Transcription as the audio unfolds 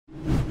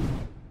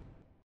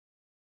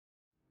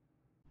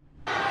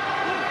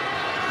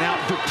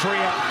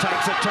Free-up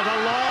takes it to the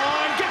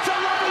line, gets a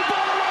lovely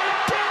ball away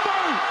to Mtembu,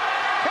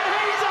 and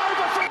he's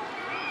over for...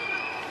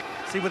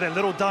 See, with that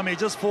little dummy,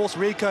 just forced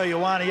Rico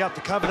Ioane up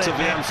to cover that. To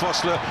Vian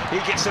Fossler,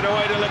 he gets it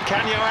away to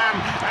Lekanyoam,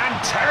 and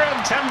Tera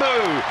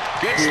Mtembu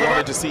gets We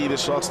wanted to see the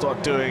Sharks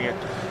start doing it,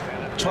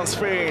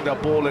 transferring the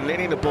ball and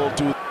letting the ball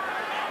do.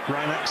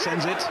 Reinach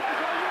sends it.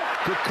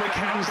 Good quick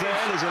hands there.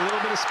 There's a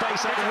little bit of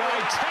space up the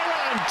wide.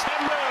 Tera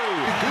Mtembu!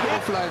 Good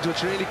offloads,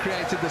 which really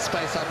created the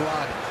space out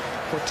wide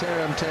for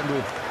Tera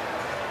Mtembu.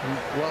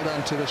 Well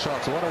done to the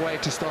Sharks. What a way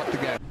to start the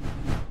game.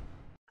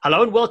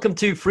 Hello and welcome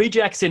to Free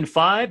Jacks in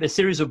 5, a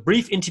series of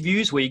brief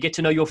interviews where you get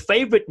to know your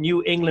favorite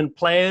New England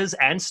players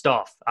and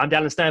staff. I'm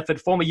Dallen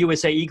Stanford, former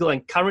USA Eagle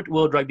and current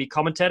World Rugby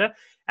commentator.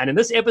 And in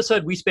this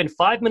episode, we spend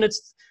 5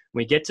 minutes.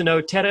 We get to know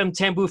Tera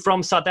Mtembu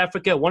from South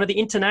Africa, one of the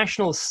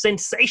international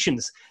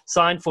sensations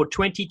signed for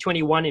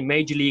 2021 in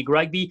Major League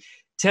Rugby.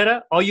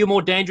 Tera, are you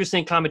more dangerous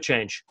than climate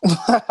change?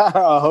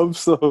 I hope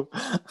so.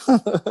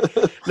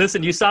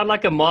 Listen, you sound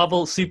like a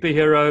Marvel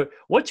superhero.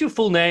 What's your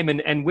full name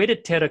and where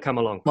did Tera come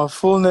along? My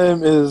full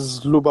name is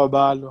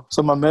Lubabalo.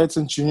 So my mates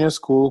in junior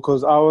school,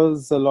 because I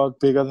was a lot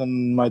bigger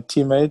than my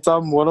teammates,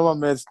 one of my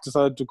mates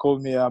decided to call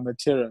me a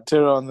Tera.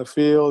 Tera on the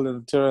field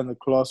and Tera in the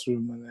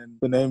classroom, and then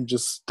the name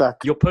just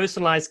stuck. Your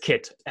personalized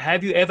kit.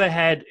 Have you ever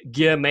had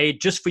gear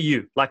made just for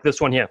you, like this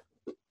one here?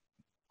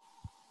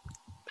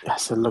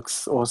 Yes, it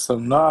looks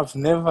awesome. No, I've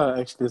never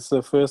actually. It's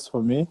the first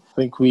for me. I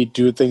think we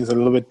do things a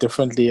little bit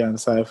differently in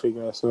South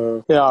Africa.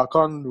 So, yeah, I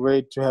can't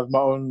wait to have my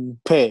own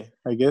pair,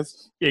 I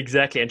guess.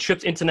 Exactly. And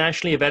shipped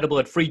internationally, available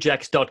at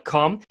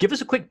freejacks.com. Give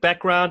us a quick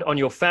background on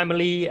your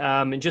family,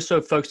 and just so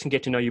folks can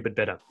get to know you a bit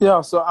better.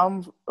 Yeah, so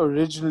I'm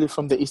originally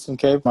from the Eastern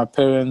Cape. My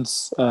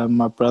parents,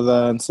 my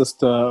brother and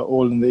sister,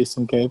 all in the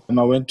Eastern Cape. And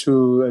I went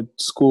to a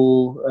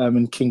school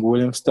in King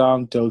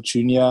Williamstown, Del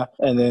Junior,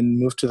 and then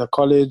moved to the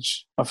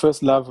college. My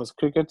first love was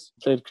cricket.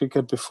 Played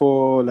cricket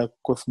before, like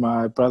with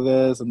my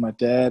brothers and my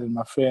dad and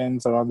my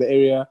friends around the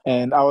area.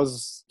 And I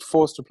was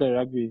forced to play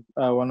rugby.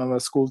 One of my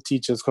school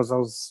teachers, because I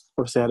was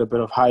obviously had a bit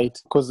of height,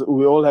 because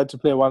we all had to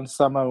play one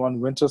summer,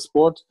 one winter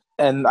sport.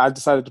 And I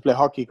decided to play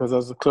hockey because that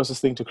was the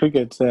closest thing to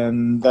cricket.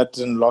 And that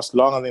didn't last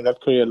long. I think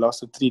that career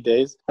lasted 3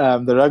 days.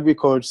 The rugby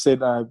coach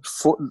said, I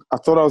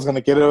thought I was going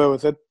to get away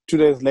with it. 2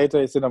 days later,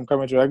 he said, I'm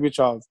coming to rugby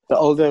trials. The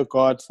older I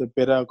got, the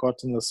better I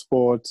got in the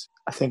sport.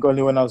 I think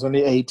only when I was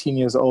only 18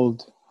 years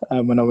old,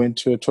 when I went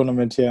to a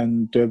tournament here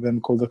in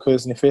Durban called the Currie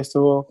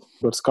Festival.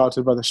 Got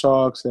scouted by the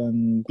Sharks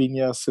and been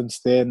here since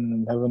then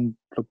and haven't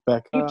looked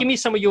back. Give me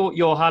some of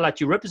your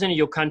highlights. You represented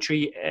your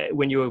country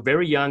when you were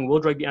very young,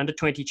 World Rugby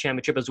Under-20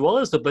 Championship, as well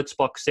as the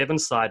Blitzbox 7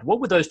 side. What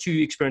were those two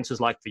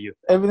experiences like for you?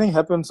 Everything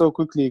happened so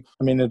quickly.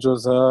 I mean, it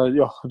was an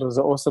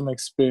awesome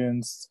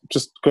experience.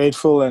 Just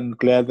grateful and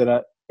glad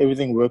that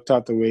everything worked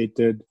out the way it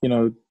did. You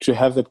know, to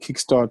have that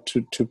kickstart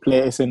to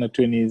play SA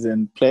Under-20s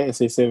and play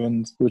SA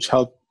 7s, which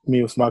helped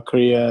me with my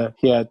career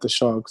here at the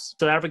Sharks.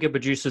 South Africa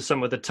produces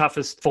some of the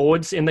toughest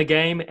forwards in the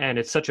game, and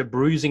it's such a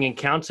bruising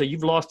encounter.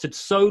 You've lasted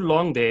so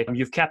long there.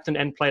 You've captained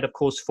and played, of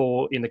course,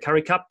 in the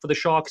Currie Cup for the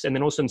Sharks, and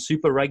then also in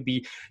Super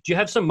Rugby. Do you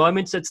have some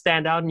moments that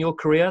stand out in your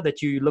career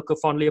that you look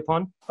fondly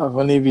upon? I've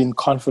only been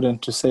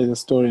confident to say the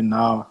story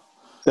now.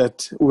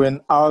 That when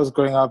I was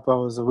growing up, I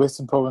was a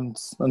Western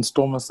Province and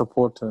Stormers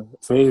supporter.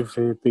 Very,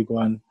 very big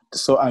one.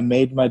 So I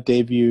made my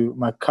debut,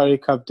 my Currie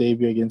Cup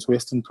debut against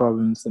Western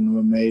Province, and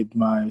we made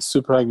my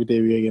Super Rugby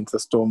debut against the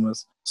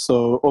Stormers.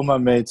 So all my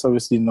mates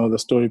obviously know the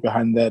story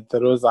behind that.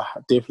 That was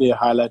definitely a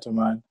highlight of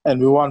mine.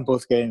 And we won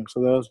both games,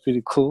 so that was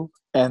pretty cool.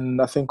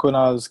 And I think when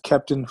I was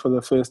captain for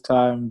the first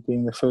time,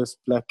 being the first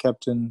black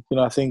captain,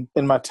 I think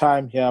in my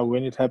time here,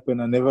 when it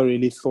happened, I never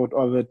really thought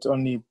of it,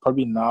 only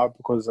probably now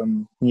because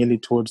I'm nearly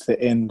towards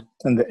the end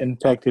and the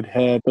impact it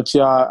had. But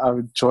yeah, I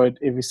enjoyed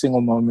every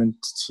single moment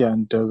here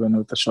in Durban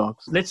with the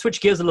Sharks. Let's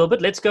switch gears a little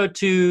bit. Let's go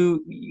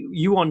to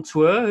you on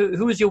tour.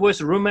 Who was your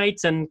worst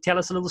roommate? And tell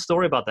us a little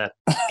story about that.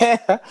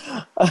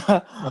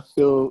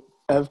 You'll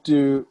have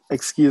to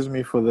excuse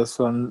me for this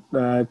one.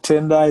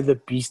 Tendai the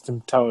Beast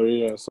in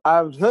Taurira. So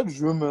I've heard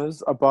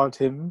rumors about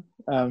him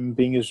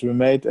being his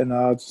roommate, and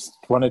I just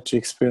wanted to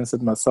experience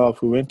it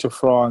myself. We went to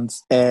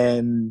France,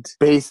 and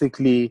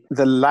basically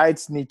the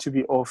lights need to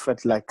be off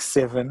at like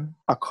 7.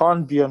 I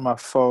can't be on my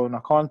phone. I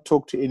can't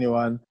talk to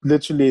anyone.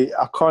 Literally,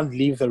 I can't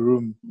leave the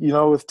room.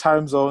 With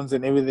time zones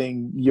and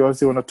everything, you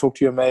obviously want to talk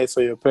to your mates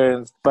or your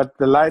parents, but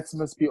the lights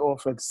must be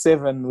off at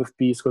 7 with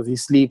Beast because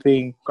he's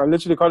sleeping. I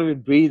literally can't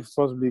even breathe,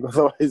 possibly, because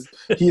otherwise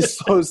he's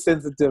so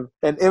sensitive.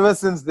 And ever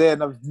since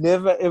then, I've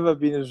never, ever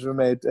been his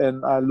roommate,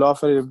 and I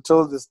laugh at him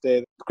till this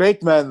day.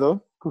 Great man,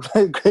 though.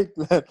 Great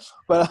man.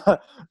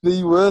 But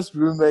the worst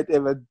roommate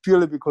ever,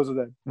 purely because of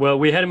that. Well,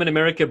 we had him in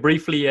America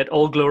briefly at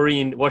Old Glory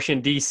in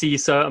Washington, D.C.,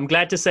 so I'm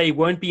glad to say he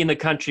won't be in the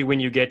country when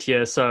you get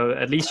here, so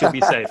at least you'll be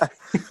safe.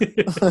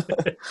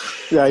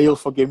 Yeah, he'll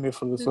forgive me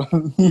for this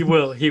one. He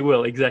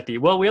will, exactly.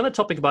 Well, we're on the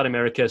topic about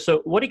America,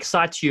 so what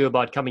excites you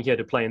about coming here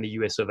to play in the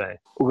US of A?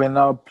 When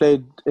I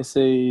played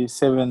SA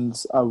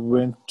Sevens, I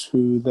went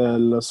to the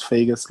Las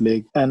Vegas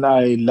League, and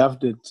I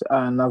loved it,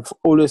 and I've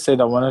always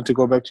said I wanted to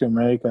go back to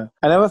America.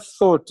 I never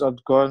thought thought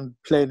I'd go and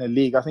play in a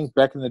league. I think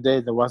back in the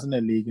day, there wasn't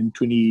a league in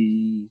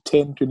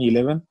 2010,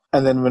 2011.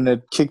 And then when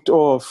it kicked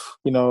off,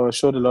 you know, it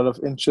showed a lot of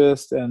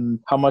interest and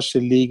how much the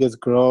league has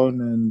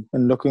grown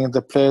and looking at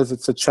the players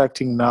it's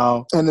attracting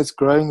now. And it's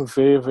growing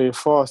very, very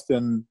fast.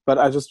 But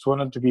I just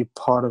wanted to be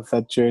part of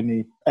that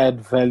journey,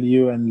 add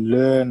value and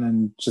learn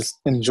and just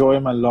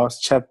enjoy my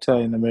last chapter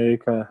in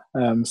America.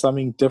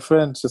 Something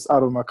different, just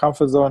out of my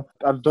comfort zone.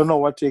 I don't know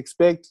what to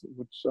expect,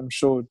 which I'm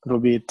sure it'll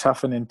be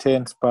tough and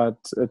intense, but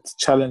it's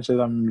challenges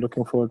I'm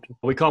looking forward to.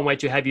 We can't wait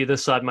to have you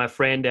this side, my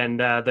friend. And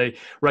the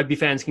rugby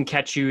fans can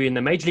catch you in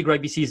the Major League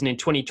Rugby season in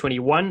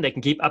 2021. They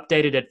can keep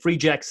updated at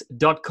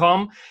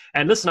freejacks.com.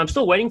 And listen, I'm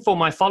still waiting for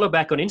my follow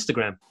back on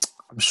Instagram.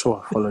 I'm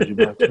sure I followed you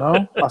back.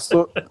 No,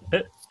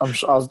 I'm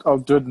sure I'll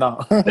do it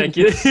now. Thank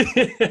you.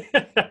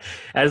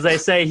 As they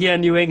say here in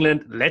New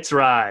England, let's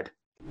ride.